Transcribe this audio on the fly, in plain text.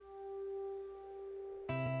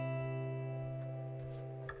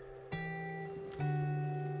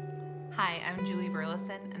Hi, I'm Julie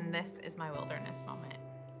Burleson, and this is my wilderness moment.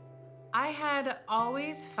 I had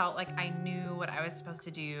always felt like I knew what I was supposed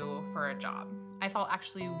to do for a job. I felt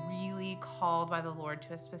actually really called by the Lord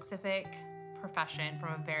to a specific profession from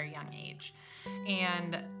a very young age.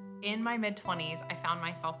 And in my mid-20s, I found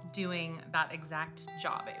myself doing that exact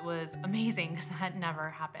job. It was amazing because that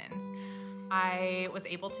never happens. I was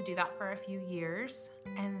able to do that for a few years,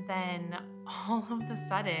 and then all of a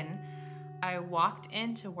sudden, I walked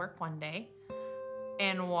into work one day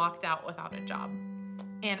and walked out without a job.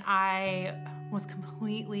 And I was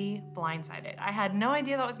completely blindsided. I had no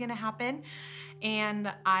idea that was going to happen.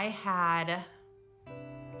 And I had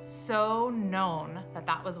so known that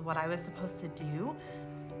that was what I was supposed to do,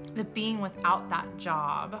 that being without that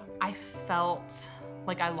job, I felt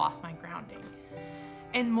like I lost my grounding.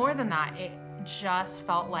 And more than that, it just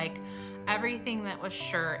felt like everything that was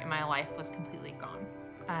sure in my life was completely gone.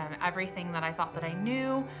 Everything that I thought that I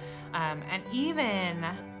knew, and even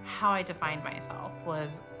how I defined myself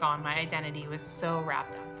was gone. My identity was so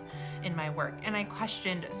wrapped up in my work. And I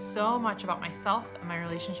questioned so much about myself and my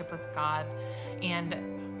relationship with God,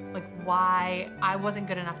 and like why I wasn't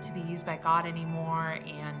good enough to be used by God anymore.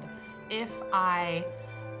 And if I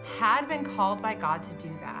had been called by God to do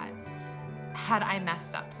that, had I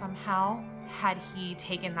messed up somehow? Had he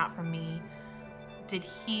taken that from me? Did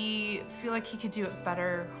he feel like he could do it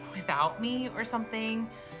better without me or something?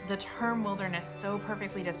 The term wilderness so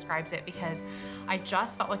perfectly describes it, because I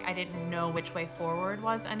just felt like I didn't know which way forward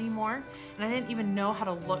was anymore. And I didn't even know how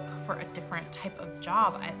to look for a different type of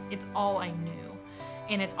job. It's all I knew.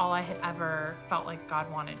 And it's all I had ever felt like God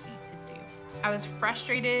wanted me to do. I was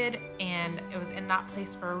frustrated, and it was in that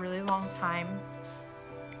place for a really long time.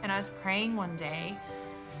 And I was praying one day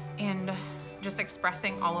and just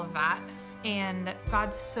expressing all of that. And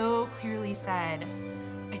God so clearly said,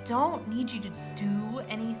 I don't need you to do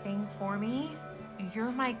anything for me.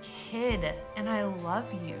 You're my kid and I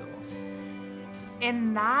love you.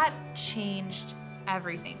 And that changed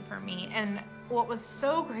everything for me. And what was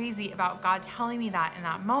so crazy about God telling me that in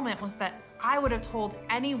that moment was that I would have told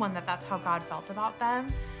anyone that that's how God felt about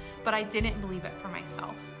them, but I didn't believe it for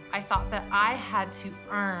myself. I thought that I had to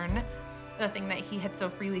earn the thing that he had so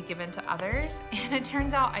freely given to others, and it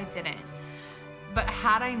turns out I didn't. But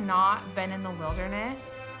had I not been in the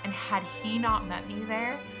wilderness, and had he not met me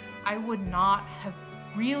there, I would not have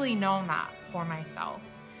really known that for myself.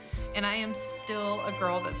 And I am still a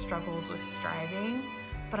girl that struggles with striving,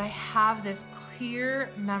 but I have this clear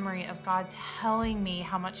memory of God telling me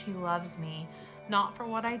how much he loves me, not for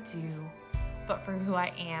what I do, but for who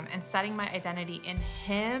I am, and setting my identity in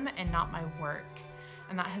him and not my work.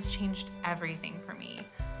 And that has changed everything for me.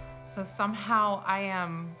 So somehow I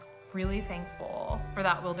am really thankful for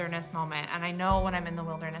that wilderness moment. And I know when I'm in the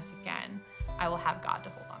wilderness again, I will have God to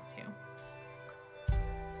hold on to.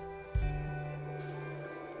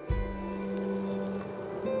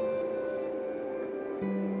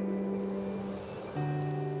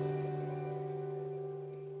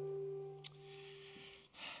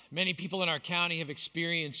 Many people in our county have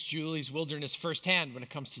experienced Julie's wilderness firsthand when it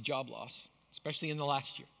comes to job loss, especially in the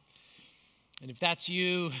last year. And if that's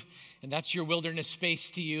you and that's your wilderness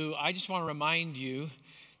space to you, I just want to remind you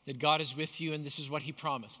that God is with you, and this is what he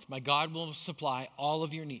promised. My God will supply all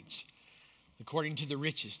of your needs according to the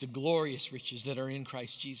riches, the glorious riches that are in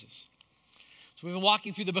Christ Jesus. So we've been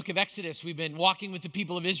walking through the book of Exodus. We've been walking with the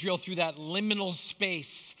people of Israel through that liminal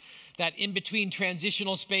space, that in-between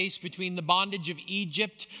transitional space between the bondage of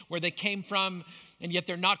Egypt, where they came from, and yet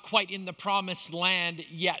they're not quite in the promised land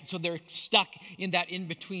yet. So they're stuck in that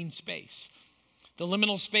in-between space. The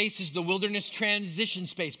liminal space is the wilderness transition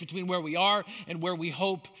space between where we are and where we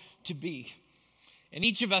hope to be. And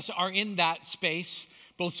each of us are in that space,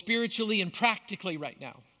 both spiritually and practically right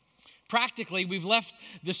now. Practically, we've left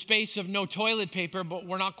the space of no toilet paper, but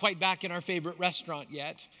we're not quite back in our favorite restaurant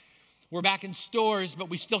yet. We're back in stores, but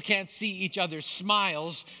we still can't see each other's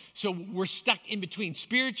smiles. So we're stuck in between.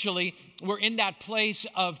 Spiritually, we're in that place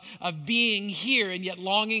of being here and yet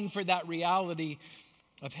longing for that reality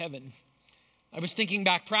of heaven. I was thinking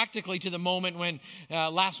back practically to the moment when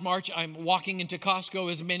last March I'm walking into Costco,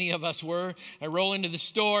 as many of us were. I roll into the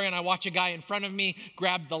store and I watch a guy in front of me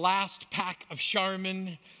grab the last pack of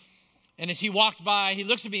Charmin. And as he walked by, he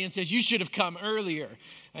looks at me and says, "You should have come earlier."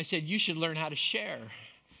 I said, "You should learn how to share."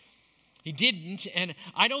 He didn't, and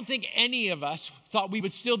I don't think any of us thought we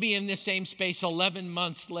would still be in this same space 11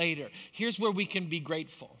 months later. Here's where we can be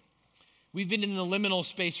grateful. We've been in the liminal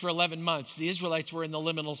space for 11 months. The Israelites were in the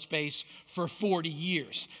liminal space for 40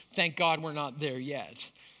 years. Thank God we're not there yet.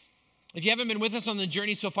 If you haven't been with us on the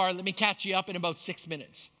journey so far, let me catch you up in about 6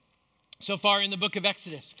 minutes. So far in the book of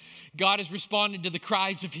Exodus, God has responded to the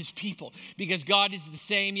cries of his people because God is the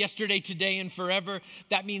same yesterday, today, and forever.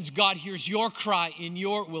 That means God hears your cry in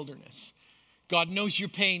your wilderness. God knows your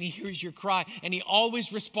pain. He hears your cry, and he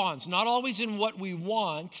always responds, not always in what we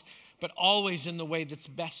want, but always in the way that's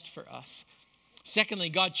best for us. Secondly,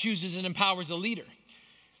 God chooses and empowers a leader.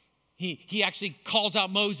 He actually calls out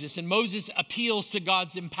Moses, and Moses appeals to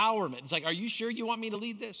God's empowerment. It's like, are you sure you want me to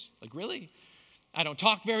lead this? Like, really? I don't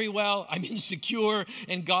talk very well. I'm insecure.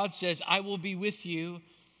 And God says, I will be with you,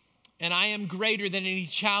 and I am greater than any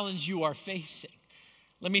challenge you are facing.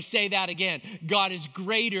 Let me say that again. God is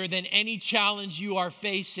greater than any challenge you are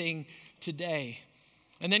facing today.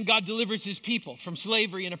 And then God delivers his people from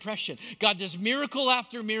slavery and oppression. God does miracle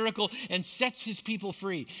after miracle and sets his people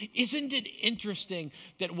free. Isn't it interesting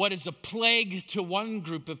that what is a plague to one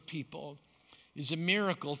group of people is a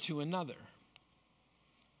miracle to another?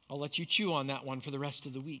 I'll let you chew on that one for the rest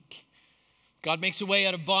of the week. God makes a way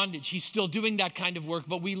out of bondage. He's still doing that kind of work,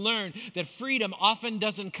 but we learn that freedom often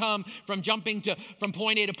doesn't come from jumping from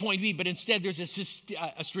point A to point B, but instead there's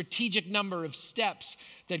a strategic number of steps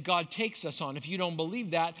that God takes us on. If you don't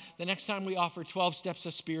believe that, the next time we offer 12 steps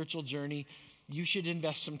of spiritual journey, you should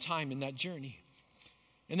invest some time in that journey.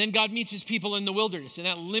 And then God meets his people in the wilderness. In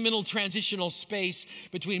that liminal transitional space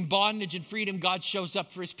between bondage and freedom, God shows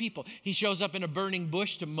up for his people. He shows up in a burning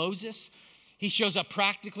bush to Moses. He shows up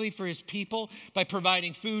practically for his people by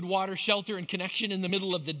providing food, water, shelter, and connection in the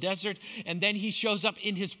middle of the desert. And then he shows up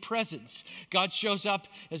in his presence. God shows up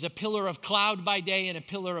as a pillar of cloud by day and a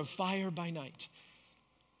pillar of fire by night.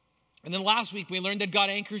 And then last week, we learned that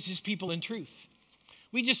God anchors his people in truth.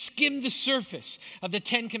 We just skimmed the surface of the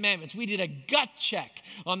 10 commandments. We did a gut check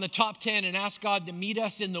on the top 10 and asked God to meet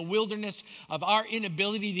us in the wilderness of our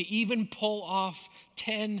inability to even pull off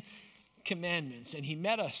 10 commandments. And he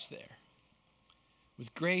met us there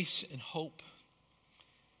with grace and hope.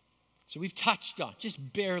 So we've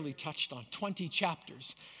just barely touched on 20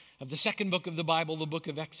 chapters of the second book of the Bible, the book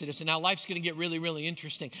of Exodus. And now life's going to get really, really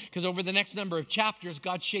interesting because over the next number of chapters,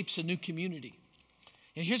 God shapes a new community.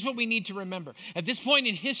 And here's what we need to remember. At this point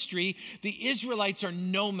in history, the Israelites are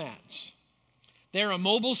nomads. They're a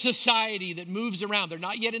mobile society that moves around. They're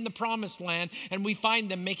not yet in the promised land, and we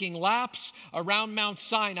find them making laps around Mount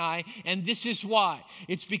Sinai, and this is why.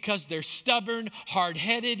 It's because they're stubborn,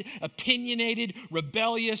 hard-headed, opinionated,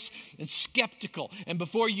 rebellious, and skeptical. And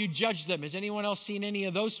before you judge them, has anyone else seen any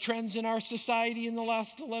of those trends in our society in the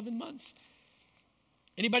last 11 months?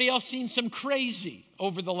 Anybody else seen some crazy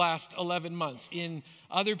over the last 11 months in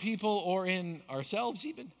other people or in ourselves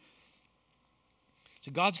even?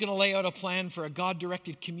 So God's going to lay out a plan for a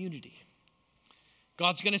God-directed community.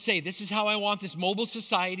 God's going to say, this is how I want this mobile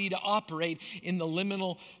society to operate in the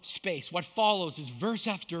liminal space. What follows is verse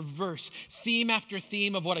after verse, theme after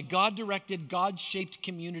theme of what a God-directed, God-shaped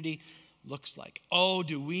community looks like. Oh,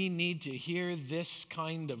 do we need to hear this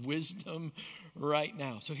kind of wisdom right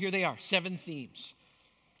now? So here they are, 7 themes.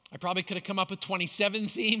 I probably could have come up with 27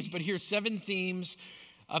 themes, but here's 7 themes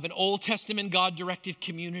of an Old Testament God-directed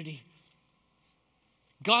community.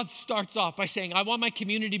 God starts off by saying, I want my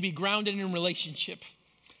community to be grounded in relationship.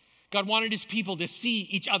 God wanted his people to see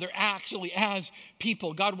each other actually as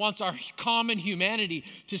people. God wants our common humanity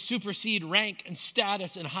to supersede rank and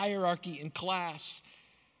status and hierarchy and class.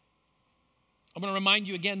 I'm going to remind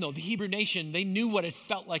you again, though, the Hebrew nation, they knew what it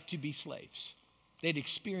felt like to be slaves. They'd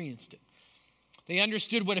experienced it. They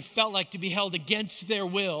understood what it felt like to be held against their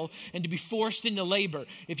will and to be forced into labor.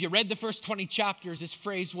 If you read the first 20 chapters, this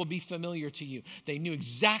phrase will be familiar to you. They knew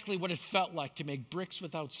exactly what it felt like to make bricks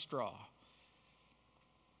without straw.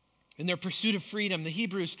 In their pursuit of freedom, the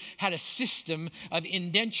Hebrews had a system of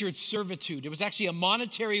indentured servitude. It was actually a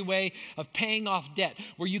monetary way of paying off debt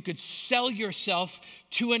where you could sell yourself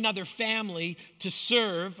to another family to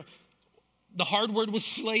serve. The hard word was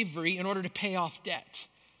slavery in order to pay off debt.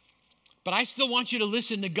 But I still want you to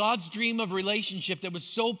listen to God's dream of relationship that was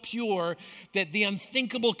so pure that the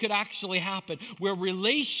unthinkable could actually happen, where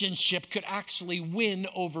relationship could actually win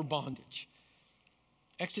over bondage.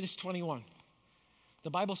 Exodus 21.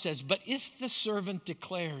 The Bible says, but if the servant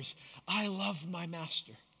declares, I love my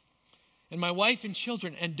master and my wife and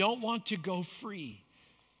children and don't want to go free,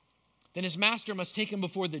 then his master must take him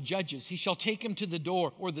before the judges. He shall take him to the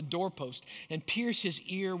door or the doorpost and pierce his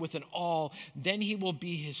ear with an awl. Then he will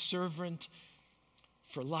be his servant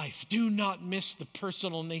for life. Do not miss the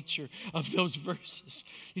personal nature of those verses.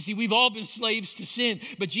 You see, we've all been slaves to sin,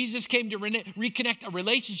 but Jesus came to reconnect a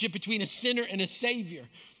relationship between a sinner and a savior.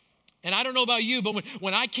 And I don't know about you, but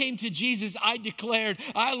when I came to Jesus, I declared,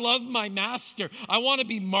 I love my master. I want to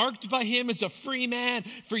be marked by him as a free man.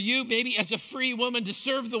 For you, maybe as a free woman, to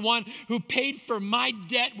serve the one who paid for my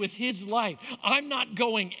debt with his life. I'm not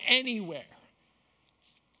going anywhere.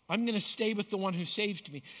 I'm going to stay with the one who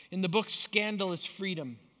saved me. In the book Scandalous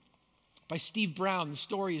Freedom by Steve Brown, the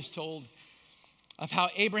story is told of how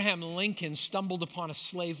Abraham Lincoln stumbled upon a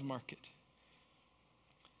slave market.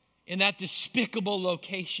 In that despicable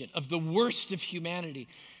location of the worst of humanity,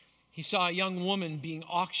 he saw a young woman being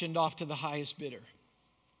auctioned off to the highest bidder.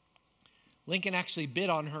 Lincoln actually bid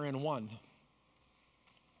on her and won.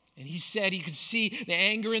 And he said he could see the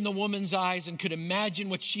anger in the woman's eyes and could imagine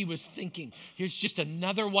what she was thinking. Here's just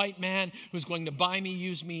another white man who's going to buy me,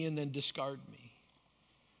 use me, and then discard me.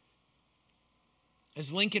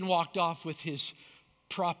 As Lincoln walked off with his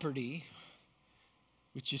property,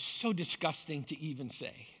 which is so disgusting to even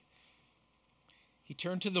say, he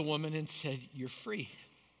turned to the woman and said, "You're free."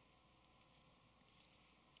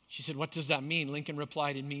 She said, "What does that mean?" Lincoln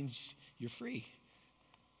replied, "It means you're free."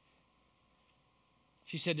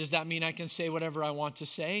 She said, "Does that mean I can say whatever I want to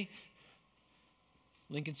say?"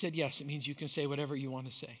 Lincoln said, "Yes, it means you can say whatever you want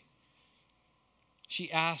to say." She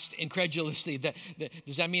asked incredulously,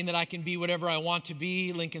 "Does that mean that I can be whatever I want to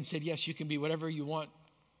be?" Lincoln said, "Yes, you can be whatever you want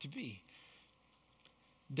to be."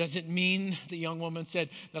 "Does it mean," the young woman said,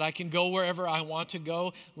 "that I can go wherever I want to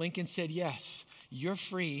go?" Lincoln said, "Yes, you're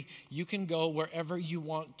free. You can go wherever you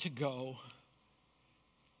want to go."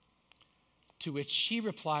 To which she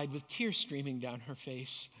replied with tears streaming down her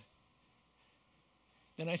face,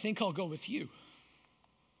 "Then I think I'll go with you."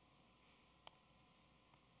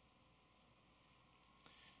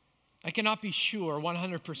 I cannot be sure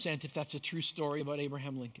 100% if that's a true story about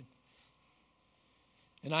Abraham Lincoln.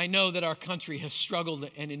 And I know that our country has struggled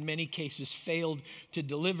and in many cases failed to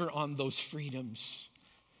deliver on those freedoms.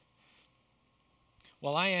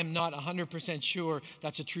 While I am not 100% sure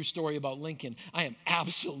that's a true story about Lincoln, I am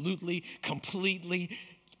absolutely, completely,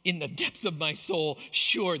 in the depth of my soul,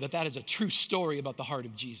 sure that that is a true story about the heart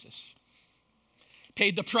of Jesus.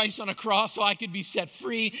 Paid the price on a cross so I could be set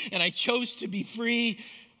free, and I chose to be free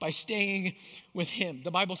by staying with him. The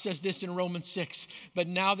Bible says this in Romans 6, "But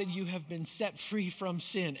now that you have been set free from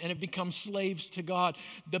sin and have become slaves to God,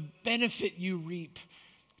 the benefit you reap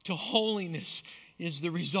to holiness is the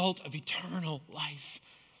result of eternal life."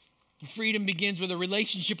 Freedom begins with a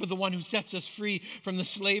relationship with the one who sets us free from the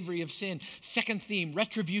slavery of sin. Second theme,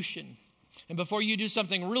 retribution. And before you do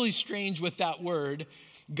something really strange with that word,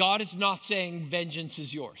 God is not saying vengeance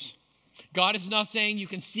is yours. God is not saying you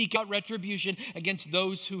can seek out retribution against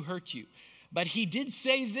those who hurt you. But he did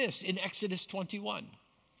say this in Exodus 21.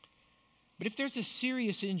 "But if there's a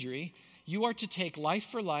serious injury, you are to take life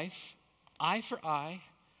for life, eye for eye,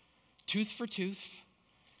 tooth for tooth."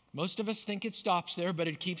 Most of us think it stops there, but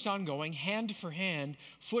it keeps on going. "Hand for hand,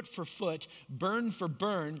 foot for foot, burn for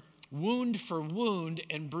burn, wound for wound,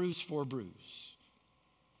 and bruise for bruise."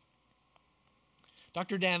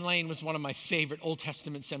 Dr. Dan Lane was one of my favorite Old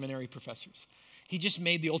Testament seminary professors. He just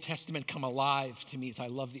made the Old Testament come alive to me. I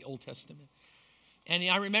love the Old Testament. And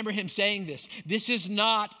I remember him saying this: "This is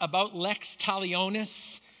not about lex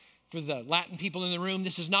talionis." For the Latin people in the room,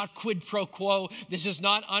 this is not quid pro quo. This is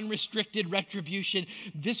not unrestricted retribution.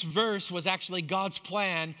 This verse was actually God's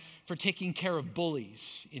plan for taking care of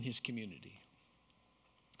bullies in his community.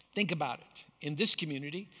 Think about it. In this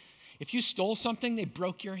community, if you stole something, they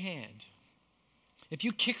broke your hand. If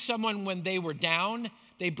you kicked someone when they were down,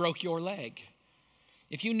 they broke your leg.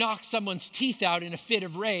 If you knocked someone's teeth out in a fit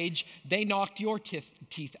of rage, they knocked your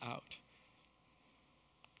teeth out.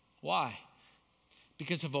 Why?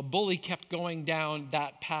 Because if a bully kept going down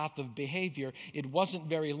that path of behavior, it wasn't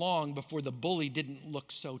very long before the bully didn't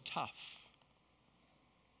look so tough.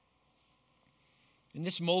 In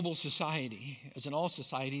this mobile society, as in all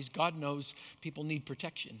societies, God knows people need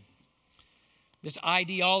protection. This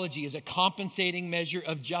ideology is a compensating measure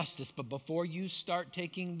of justice. But before you start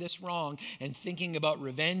taking this wrong and thinking about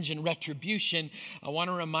revenge and retribution, I want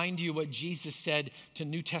to remind you what Jesus said to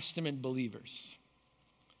New Testament believers.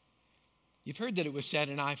 You've heard that it was said,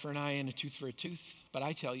 "An eye for an eye and a tooth for a tooth." But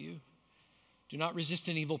I tell you, do not resist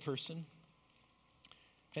an evil person.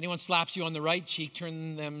 If anyone slaps you on the right cheek,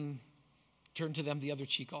 turn to them the other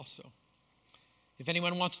cheek also. If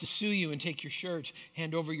anyone wants to sue you and take your shirt,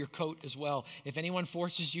 hand over your coat as well. If anyone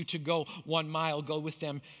forces you to go 1 mile, go with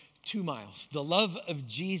them 2 miles. The love of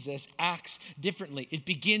Jesus acts differently. It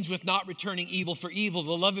begins with not returning evil for evil.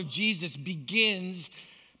 The love of Jesus begins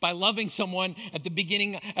by loving someone at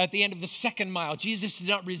the end of the second mile. Jesus did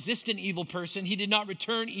not resist an evil person. He did not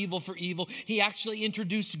return evil for evil. He actually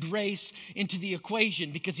introduced grace into the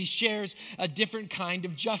equation because he shares a different kind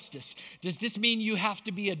of justice. Does this mean you have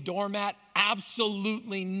to be a doormat?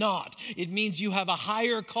 Absolutely not. It means you have a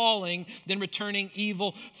higher calling than returning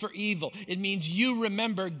evil for evil. It means you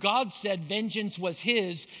remember God said vengeance was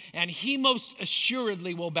his, and he most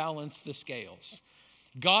assuredly will balance the scales.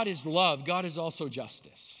 God is love. God is also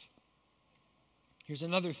justice. Here's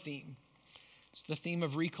another theme. It's the theme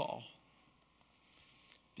of recall.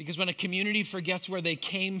 Because when a community forgets where they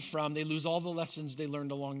came from, they lose all the lessons they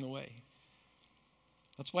learned along the way.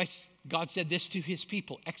 That's why God said this to his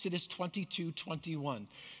people, Exodus 22:21.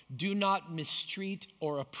 Do not mistreat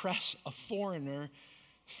or oppress a foreigner,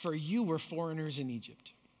 for you were foreigners in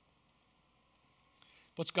Egypt.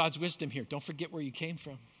 What's God's wisdom here? Don't forget where you came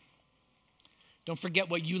from. Don't forget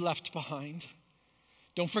what you left behind.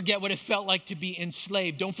 Don't forget what it felt like to be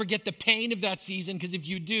enslaved. Don't forget the pain of that season, because if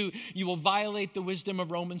you do, you will violate the wisdom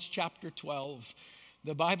of Romans chapter 12.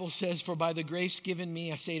 The Bible says, for by the grace given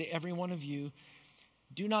me, I say to every one of you,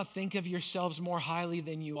 do not think of yourselves more highly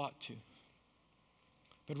than you ought to,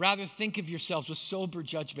 but rather think of yourselves with sober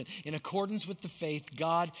judgment in accordance with the faith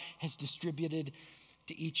God has distributed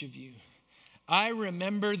to each of you. I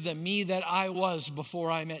remember the me that I was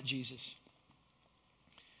before I met Jesus.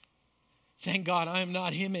 Thank God I am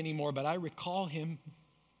not him anymore, but I recall him.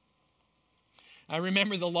 I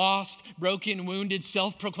remember the lost, broken, wounded,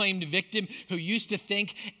 self-proclaimed victim who used to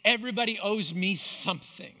think everybody owes me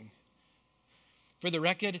something. For the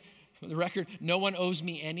record, no one owes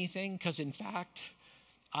me anything, because in fact,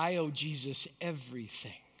 I owe Jesus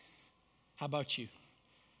everything. How about you?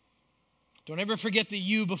 Don't ever forget the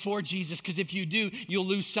you before Jesus, because if you do, you'll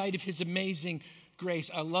lose sight of his amazing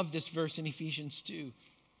grace. I love this verse in Ephesians 2.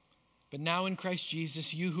 But now in Christ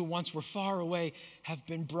Jesus, you who once were far away have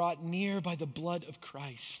been brought near by the blood of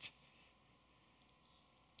Christ.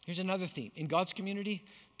 Here's another theme. In God's community,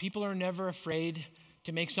 people are never afraid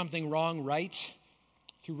to make something wrong right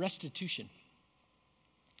through restitution.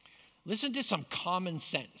 Listen to some common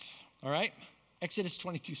sense, all right? Exodus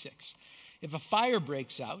 22:6. If a fire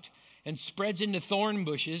breaks out and spreads into thorn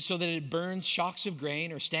bushes so that it burns shocks of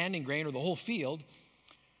grain or standing grain or the whole field,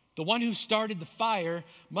 the one who started the fire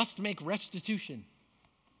must make restitution.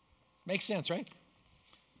 Makes sense, right?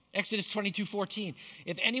 Exodus 22:14.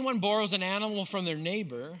 If anyone borrows an animal from their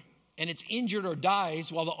neighbor and it's injured or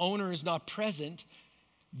dies while the owner is not present,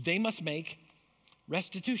 they must make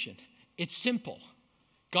restitution. It's simple.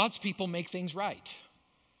 God's people make things right,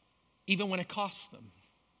 even when it costs them.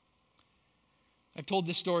 I've told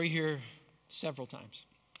this story here several times.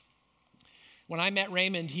 When I met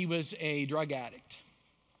Raymond, he was a drug addict.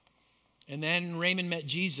 And then Raymond met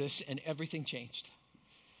Jesus, and everything changed.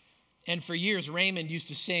 And for years, Raymond used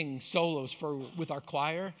to sing solos with our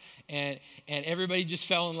choir, and everybody just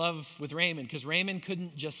fell in love with Raymond, because Raymond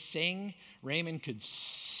couldn't just sing, Raymond could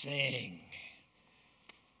sing.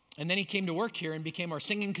 And then he came to work here and became our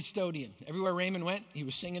singing custodian. Everywhere Raymond went, he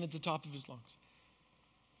was singing at the top of his lungs.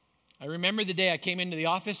 I remember the day I came into the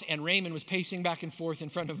office, and Raymond was pacing back and forth in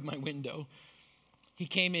front of my window. He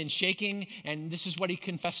came in shaking, and this is what he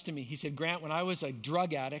confessed to me. He said, Grant, when I was a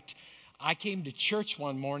drug addict, I came to church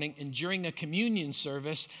one morning, and during a communion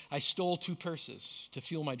service, I stole 2 purses to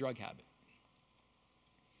fuel my drug habit.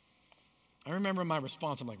 I remember my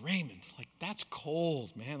response. I'm like, Raymond, that's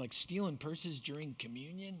cold, man. Stealing purses during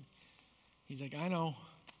communion. He's like, I know.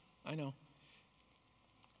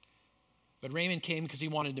 But Raymond came because he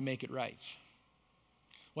wanted to make it right.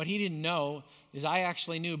 What he didn't know is I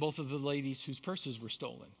actually knew both of the ladies whose purses were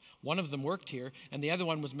stolen. One of them worked here, and the other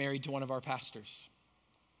one was married to one of our pastors.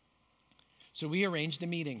 So we arranged a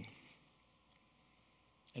meeting.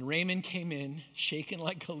 And Raymond came in, shaken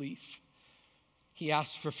like a leaf. He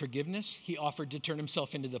asked for forgiveness. He offered to turn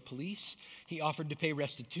himself into the police. He offered to pay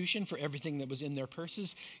restitution for everything that was in their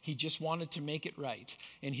purses. He just wanted to make it right.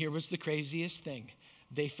 And here was the craziest thing.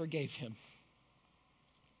 They forgave him.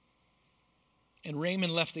 And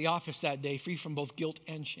Raymond left the office that day free from both guilt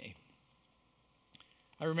and shame.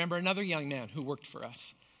 I remember another young man who worked for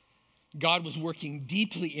us. God was working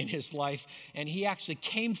deeply in his life, and he actually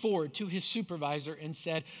came forward to his supervisor and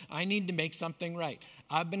said, I need to make something right.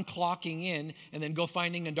 I've been clocking in and then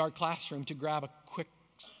finding a dark classroom to grab a quick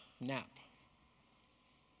nap.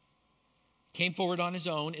 Came forward on his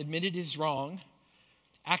own, admitted his wrong,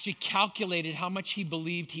 actually calculated how much he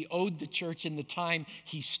believed he owed the church in the time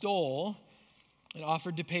he stole, and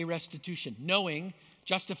offered to pay restitution, knowing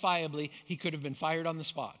justifiably he could have been fired on the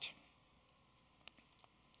spot.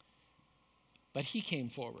 But he came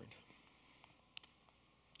forward.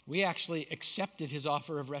 we actually accepted his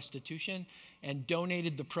offer of restitution and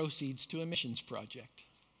donated the proceeds to a missions project.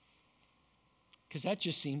 Because that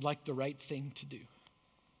just seemed like the right thing to do.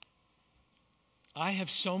 I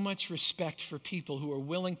have so much respect for people who are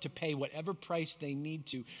willing to pay whatever price they need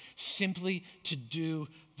to simply to do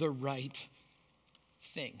the right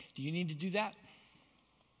thing. Do you need to do that?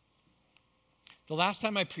 The last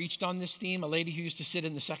time I preached on this theme, a lady who used to sit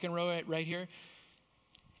in the second row right here,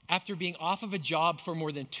 after being off of a job for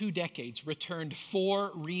more than 2 decades, returned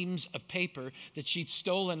 4 reams of paper that she'd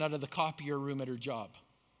stolen out of the copier room at her job.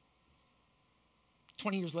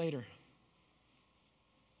 20 years later.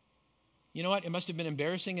 You know what? It must have been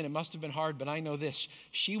embarrassing and it must have been hard, but I know this.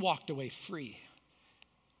 She walked away free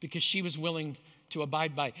because she was willing to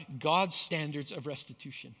abide by God's standards of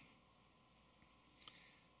restitution.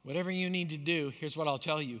 Whatever you need to do, here's what I'll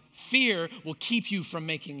tell you. Fear will keep you from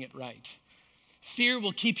making it right. Fear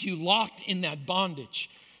will keep you locked in that bondage.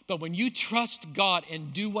 But when you trust God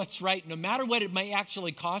and do what's right, no matter what it may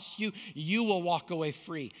actually cost you, you will walk away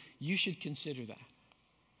free. You should consider that.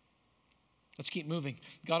 Let's keep moving.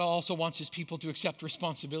 God also wants his people to accept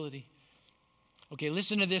responsibility. Okay,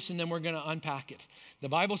 listen to this and then we're going to unpack it. The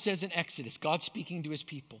Bible says in Exodus, God speaking to his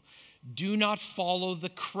people, do not follow the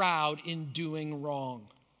crowd in doing wrong.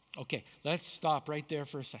 Okay, let's stop right there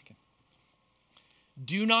for a second.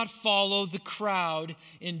 Do not follow the crowd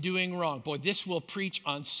in doing wrong. Boy, this will preach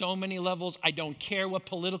on so many levels. I don't care what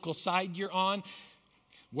political side you're on.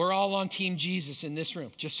 We're all on Team Jesus in this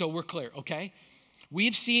room, just so we're clear, okay?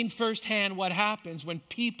 We've seen firsthand what happens when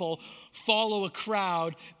people follow a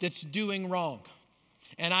crowd that's doing wrong.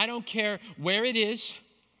 And I don't care where it is.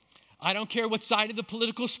 I don't care what side of the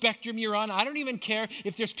political spectrum you're on. I don't even care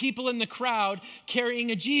if there's people in the crowd carrying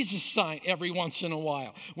a Jesus sign every once in a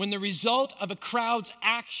while. When the result of a crowd's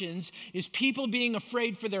actions is people being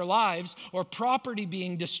afraid for their lives or property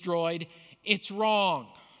being destroyed, it's wrong.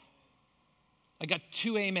 I got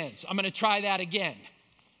 2 amens. I'm going to try that again.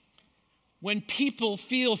 When people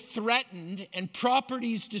feel threatened and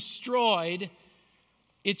property's destroyed,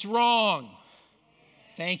 it's wrong.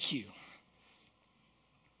 Thank you.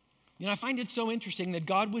 You know, I find it so interesting that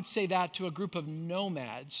God would say that to a group of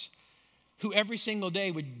nomads who every single day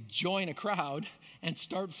would join a crowd and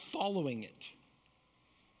start following it.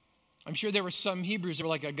 I'm sure there were some Hebrews that were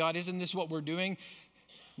like, God, isn't this what we're doing?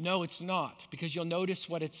 No, it's not, because you'll notice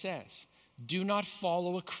what it says. Do not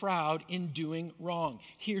follow a crowd in doing wrong.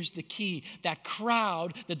 Here's the key. That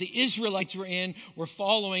crowd that the Israelites were in were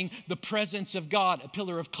following the presence of God, a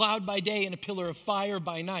pillar of cloud by day and a pillar of fire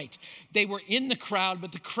by night. They were in the crowd,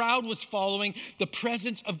 but the crowd was following the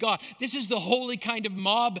presence of God. This is the holy kind of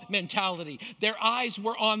mob mentality. Their eyes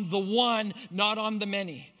were on the one, not on the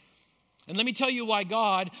many. And let me tell you why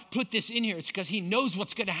God put this in here. It's because he knows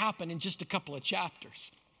what's going to happen in just a couple of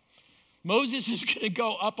chapters. Moses is going to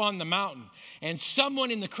go up on the mountain, and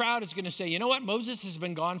someone in the crowd is going to say, you know what? Moses has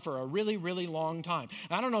been gone for a really, really long time.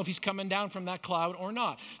 I don't know if he's coming down from that cloud or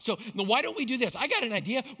not. So why don't we do this? I got an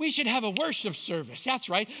idea. We should have a worship service. That's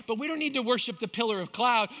right. But we don't need to worship the pillar of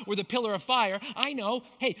cloud or the pillar of fire. I know.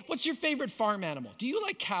 Hey, what's your favorite farm animal? Do you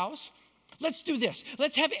like cows? Let's do this.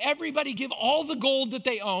 Let's have everybody give all the gold that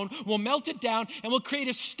they own. We'll melt it down, and we'll create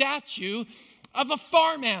a statue of a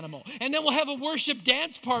farm animal. And then we'll have a worship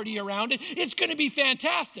dance party around it. It's going to be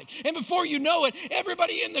fantastic. And before you know it,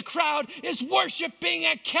 everybody in the crowd is worshiping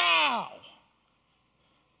a cow.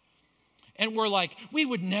 And we're like, we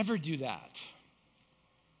would never do that.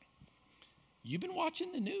 You've been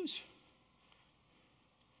watching the news.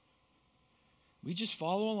 We just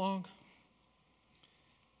follow along.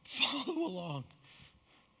 Follow along.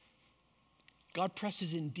 God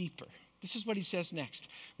presses in deeper. This is what he says next.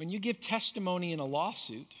 When you give testimony in a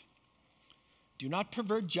lawsuit, do not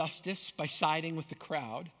pervert justice by siding with the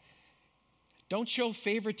crowd. Don't show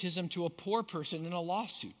favoritism to a poor person in a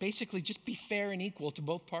lawsuit. Basically, just be fair and equal to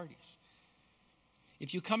both parties.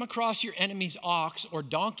 If you come across your enemy's ox or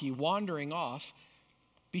donkey wandering off,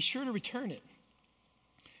 be sure to return it.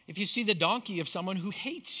 If you see the donkey of someone who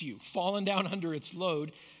hates you fallen down under its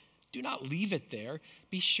load, do not leave it there.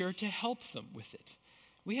 Be sure to help them with it.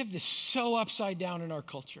 We have this so upside down in our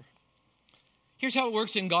culture. Here's how it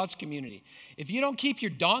works in God's community. If you don't keep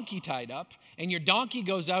your donkey tied up and your donkey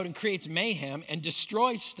goes out and creates mayhem and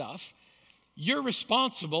destroys stuff, you're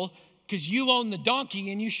responsible because you own the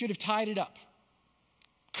donkey and you should have tied it up.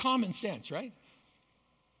 Common sense, right?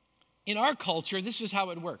 In our culture, this is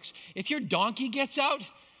how it works. If your donkey gets out,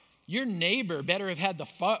 your neighbor better have had the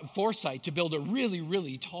foresight to build a really,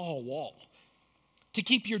 really tall wall to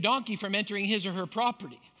keep your donkey from entering his or her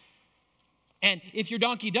property. And if your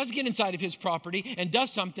donkey does get inside of his property and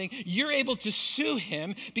does something, you're able to sue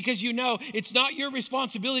him because you know it's not your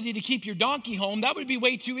responsibility to keep your donkey home. That would be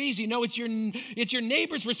way too easy. No, it's your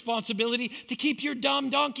neighbor's responsibility to keep your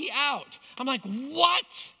dumb donkey out. I'm like, what?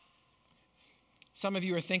 Some of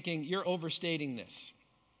you are thinking you're overstating this.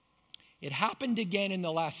 It happened again in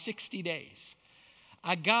the last 60 days.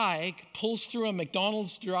 A guy pulls through a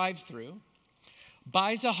McDonald's drive-thru,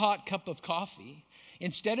 buys a hot cup of coffee.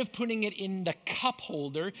 Instead of putting it in the cup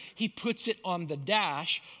holder, he puts it on the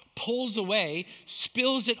dash, pulls away,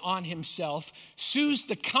 spills it on himself, sues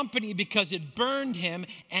the company because it burned him,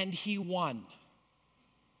 and he won.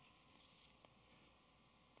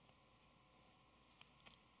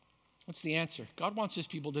 What's the answer? God wants his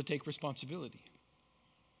people to take responsibility.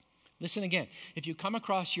 Listen again. If you come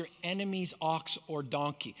across your enemy's ox or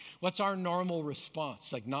donkey, what's our normal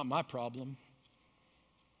response? Like, not my problem.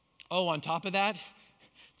 Oh, on top of that,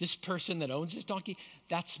 this person that owns this donkey,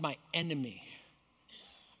 that's my enemy.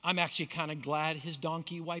 I'm actually kind of glad his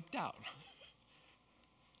donkey wiped out.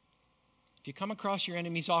 If you come across your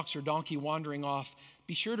enemy's ox or donkey wandering off,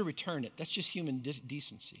 be sure to return it. That's just human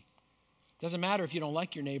decency. Doesn't matter if you don't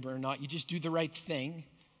like your neighbor or not. You just do the right thing.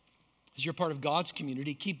 As you're part of God's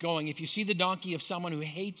community, keep going. If you see the donkey of someone who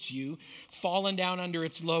hates you fallen down under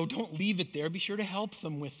its load, don't leave it there. Be sure to help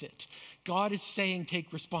them with it. God is saying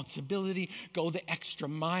take responsibility, go the extra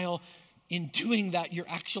mile. In doing that, you're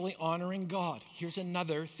actually honoring God. Here's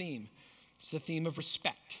another theme. It's the theme of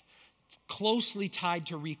respect. It's closely tied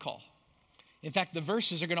to recall. In fact, the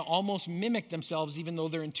verses are going to almost mimic themselves even though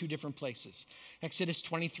they're in two different places. Exodus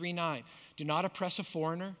 23:9. Do not oppress a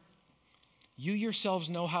foreigner. You yourselves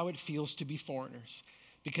know how it feels to be foreigners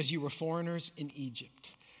because you were foreigners in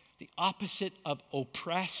Egypt. The opposite of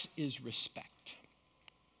oppress is respect.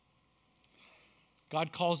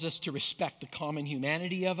 God calls us to respect the common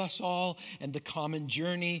humanity of us all and the common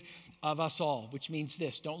journey of us all, which means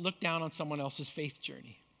this: don't look down on someone else's faith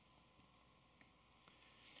journey.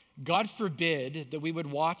 God forbid that we would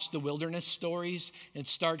watch the wilderness stories and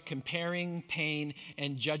start comparing pain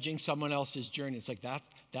and judging someone else's journey. It's like,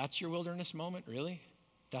 that's your wilderness moment? Really?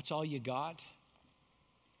 That's all you got?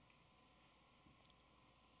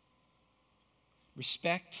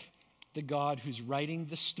 Respect the God who's writing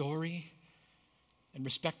the story and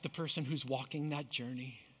respect the person who's walking that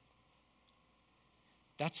journey.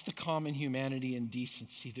 That's the common humanity and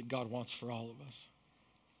decency that God wants for all of us.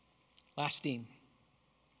 Last theme.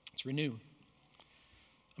 It's renew.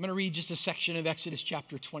 I'm going to read just a section of Exodus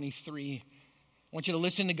chapter 23. I want you to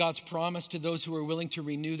listen to God's promise to those who are willing to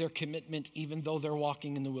renew their commitment even though they're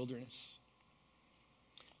walking in the wilderness.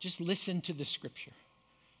 Just listen to the scripture.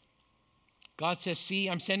 God says, see,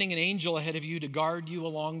 I'm sending an angel ahead of you to guard you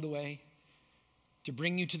along the way, to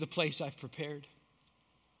bring you to the place I've prepared.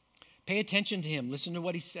 Pay attention to him. Listen to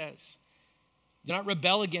what he says. Do not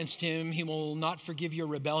rebel against him. He will not forgive your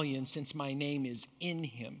rebellion since my name is in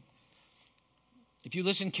him. If you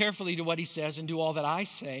listen carefully to what he says and do all that I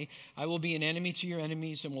say, I will be an enemy to your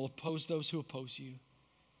enemies and will oppose those who oppose you.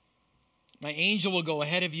 My angel will go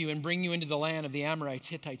ahead of you and bring you into the land of the Amorites,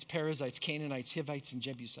 Hittites, Perizzites, Canaanites, Hivites, and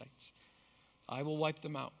Jebusites. I will wipe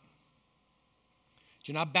them out.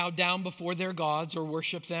 Do not bow down before their gods or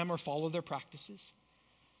worship them or follow their practices.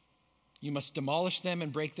 You must demolish them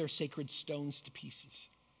and break their sacred stones to pieces.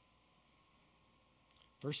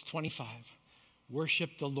 Verse 25,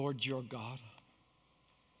 worship the Lord your God,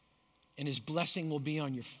 and his blessing will be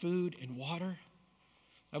on your food and water.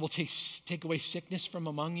 I will take away sickness from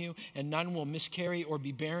among you, and none will miscarry or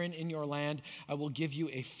be barren in your land. I will give you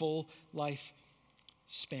a full life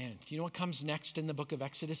span. Do you know what comes next in the book of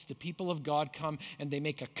Exodus? The people of God come and they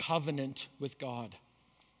make a covenant with God.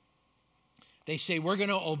 They say, we're going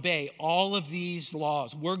to obey all of these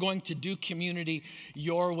laws. We're going to do community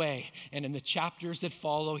your way. And in the chapters that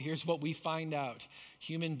follow, here's what we find out.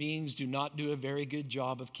 Human beings do not do a very good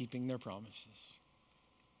job of keeping their promises.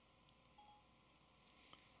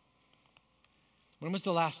 When was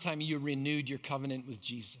the last time you renewed your covenant with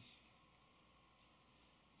Jesus?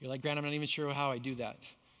 You're like, Grant, I'm not even sure how I do that.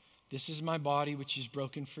 This is my body, which is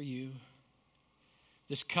broken for you.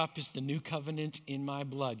 This cup is the new covenant in my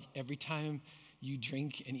blood. Every time you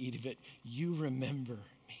drink and eat of it, you remember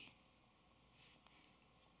me.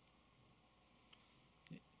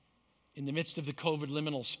 In the midst of the COVID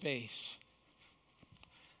liminal space,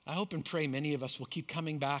 I hope and pray many of us will keep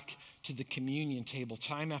coming back to the communion table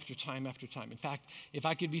time after time after time. In fact, if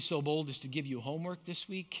I could be so bold as to give you homework this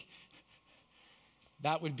week,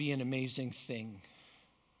 that would be an amazing thing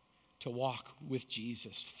to walk with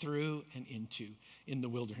Jesus through and into in the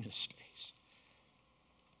wilderness space.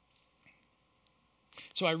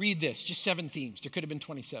 So I read this, just 7 themes. There could have been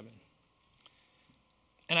 27.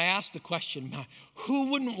 And I asked the question, who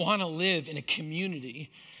wouldn't want to live in a community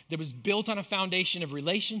that was built on a foundation of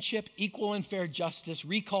relationship, equal and fair justice,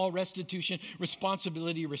 recall, restitution,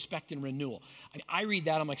 responsibility, respect, and renewal? I read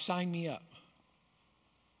that, I'm like, sign me up.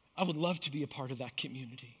 I would love to be a part of that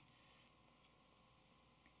community.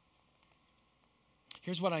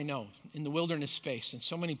 Here's what I know in the wilderness space, and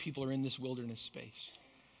so many people are in this wilderness space.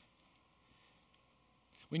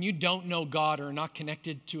 When you don't know God or are not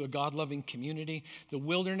connected to a God-loving community, the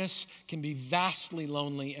wilderness can be vastly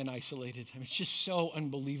lonely and isolated. I mean, it's just so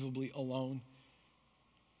unbelievably alone.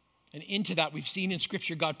 And into that, we've seen in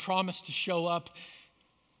Scripture, God promised to show up.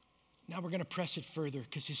 Now we're going to press it further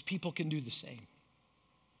because his people can do the same.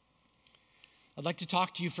 I'd like to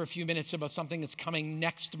talk to you for a few minutes about something that's coming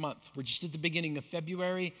next month. We're just at the beginning of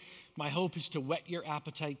February. My hope is to whet your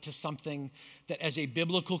appetite to something that as a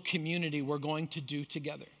biblical community we're going to do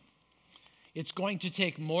together. It's going to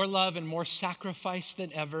take more love and more sacrifice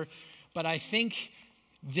than ever, but I think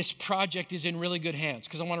this project is in really good hands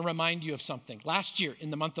because I want to remind you of something. Last year,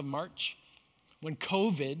 in the month of March, when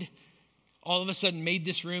COVID all of a sudden made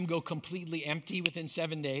this room go completely empty within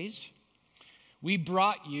 7 days, we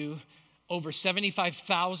brought you over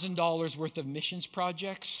 $75,000 worth of missions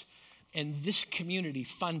projects, and this community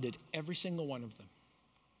funded every single one of them.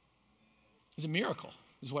 It was a miracle,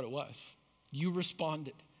 is what it was. You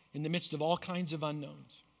responded in the midst of all kinds of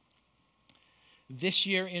unknowns. This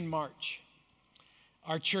year in March,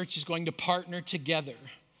 our church is going to partner together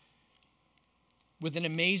with an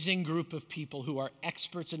amazing group of people who are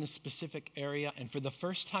experts in a specific area, and for the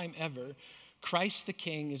first time ever, Christ the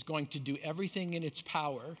King is going to do everything in its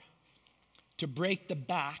power to break the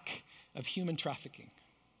back of human trafficking.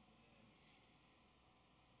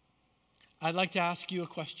 I'd like to ask you a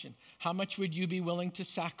question. How much would you be willing to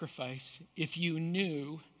sacrifice if you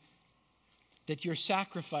knew that your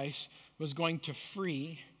sacrifice was going to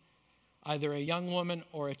free either a young woman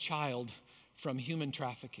or a child from human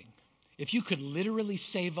trafficking? If you could literally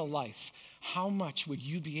save a life, how much would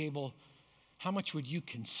you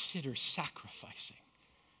consider sacrificing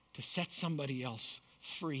to set somebody else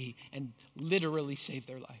free and literally save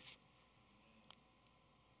their life?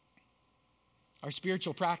 Our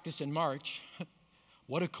spiritual practice in March,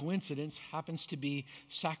 what a coincidence, happens to be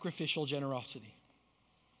sacrificial generosity.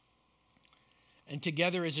 And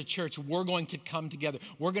together as a church, we're going to come together.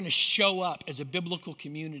 We're going to show up as a biblical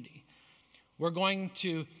community. We're going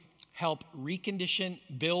to help recondition,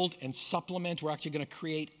 build, and supplement. We're actually going to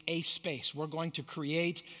create a space. We're going to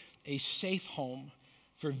create a safe home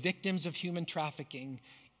for victims of human trafficking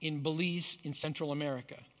in Belize in Central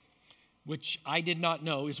America, which I did not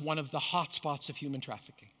know is one of the hot spots of human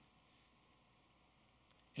trafficking.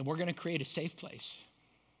 And we're going to create a safe place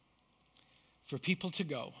for people to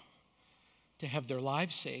go, to have their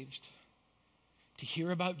lives saved, to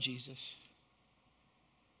hear about Jesus,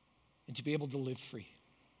 and to be able to live free.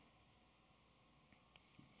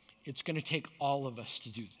 It's going to take all of us to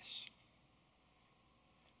do this.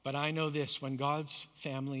 But I know this, when God's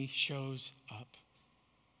family shows up,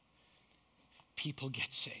 people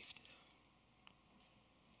get saved.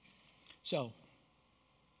 So,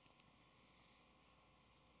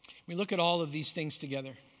 we look at all of these things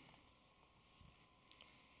together.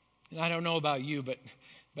 And I don't know about you, but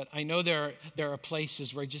I know there are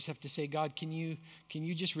places where I just have to say, God, can you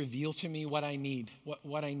just reveal to me what I need,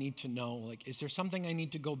 what I need to know? Like, is there something I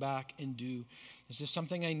need to go back and do? Is there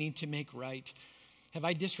something I need to make right? Have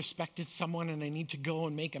I disrespected someone and I need to go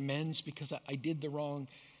and make amends because I did the wrong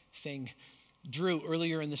thing? Drew,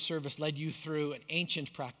 earlier in the service, led you through an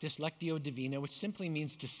ancient practice, Lectio Divina, which simply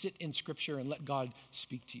means to sit in Scripture and let God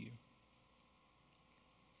speak to you.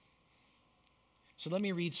 So let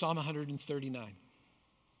me read Psalm 139.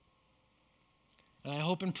 And I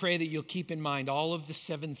hope and pray that you'll keep in mind all of the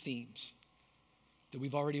 7 themes that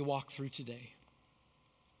we've already walked through today.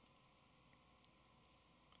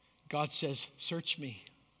 God says, search me,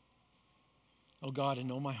 O God, and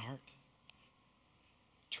know my heart.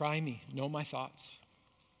 Try me, know my thoughts.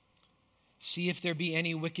 See if there be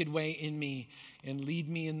any wicked way in me, and lead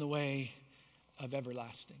me in the way of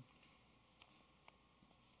everlasting.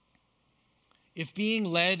 If being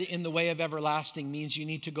led in the way of everlasting means you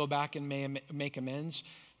need to go back and make amends,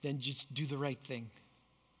 then just do the right thing.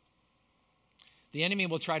 The enemy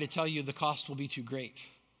will try to tell you the cost will be too great.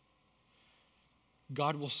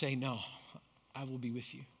 God will say, no, I will be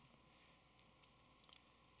with you.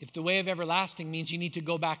 If the way of everlasting means you need to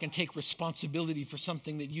go back and take responsibility for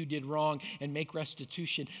something that you did wrong and make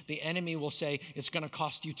restitution, the enemy will say, it's going to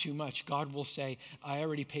cost you too much. God will say, I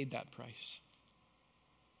already paid that price.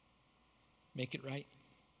 Make it right.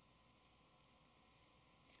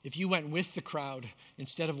 If you went with the crowd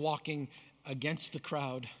instead of walking against the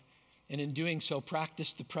crowd, and in doing so,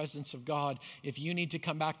 practice the presence of God. If you need to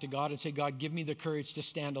come back to God and say, God, give me the courage to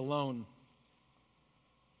stand alone,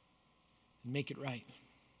 and make it right.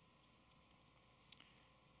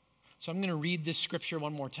 So I'm going to read this scripture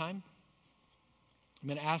one more time. I'm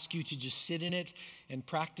going to ask you to just sit in it and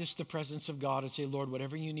practice the presence of God and say, Lord,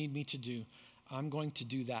 whatever you need me to do, I'm going to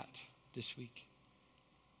do that this week.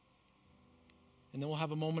 And then we'll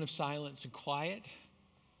have a moment of silence and quiet.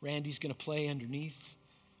 Randy's going to play underneath.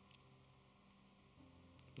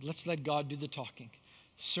 But let's let God do the talking.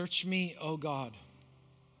 Search me, O God,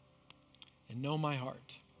 and know my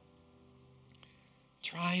heart.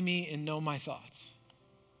 Try me and know my thoughts.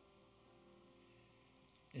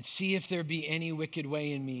 And see if there be any wicked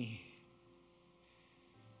way in me,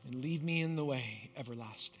 and lead me in the way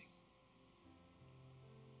everlasting.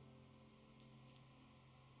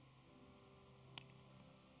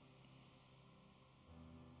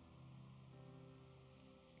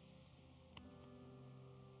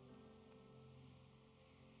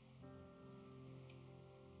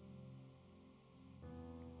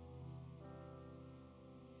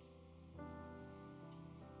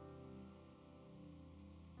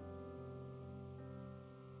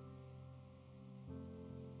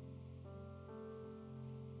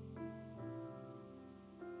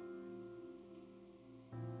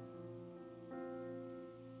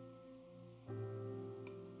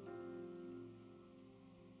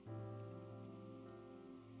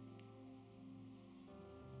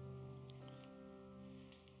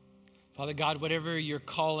 Father God, whatever you're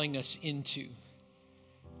calling us into,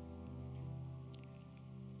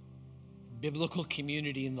 biblical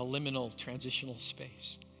community in the liminal transitional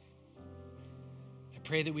space, I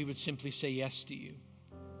pray that we would simply say yes to you.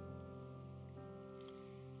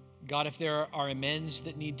 God, if there are amends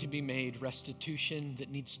that need to be made, restitution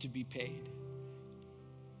that needs to be paid,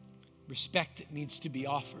 respect that needs to be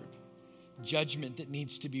offered, judgment that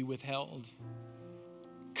needs to be withheld,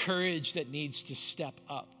 courage that needs to step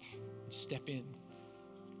up, step in,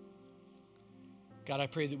 God, I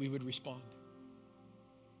pray that we would respond.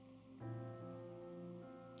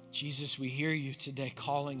 Jesus, we hear you today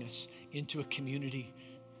calling us into a community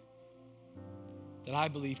that I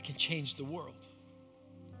believe can change the world.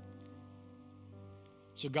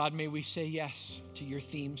 So God, may we say yes to your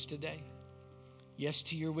themes today. Yes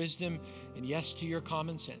to your wisdom, and yes to your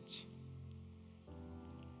common sense.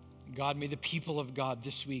 God, may the people of God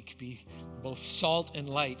this week be both salt and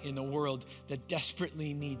light in a world that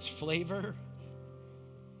desperately needs flavor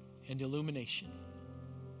and illumination.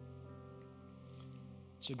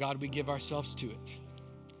 So God, we give ourselves to it.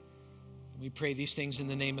 We pray these things in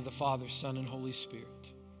the name of the Father, Son, and Holy Spirit.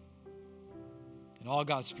 And all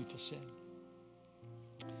God's people said,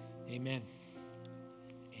 amen.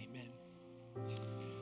 Amen.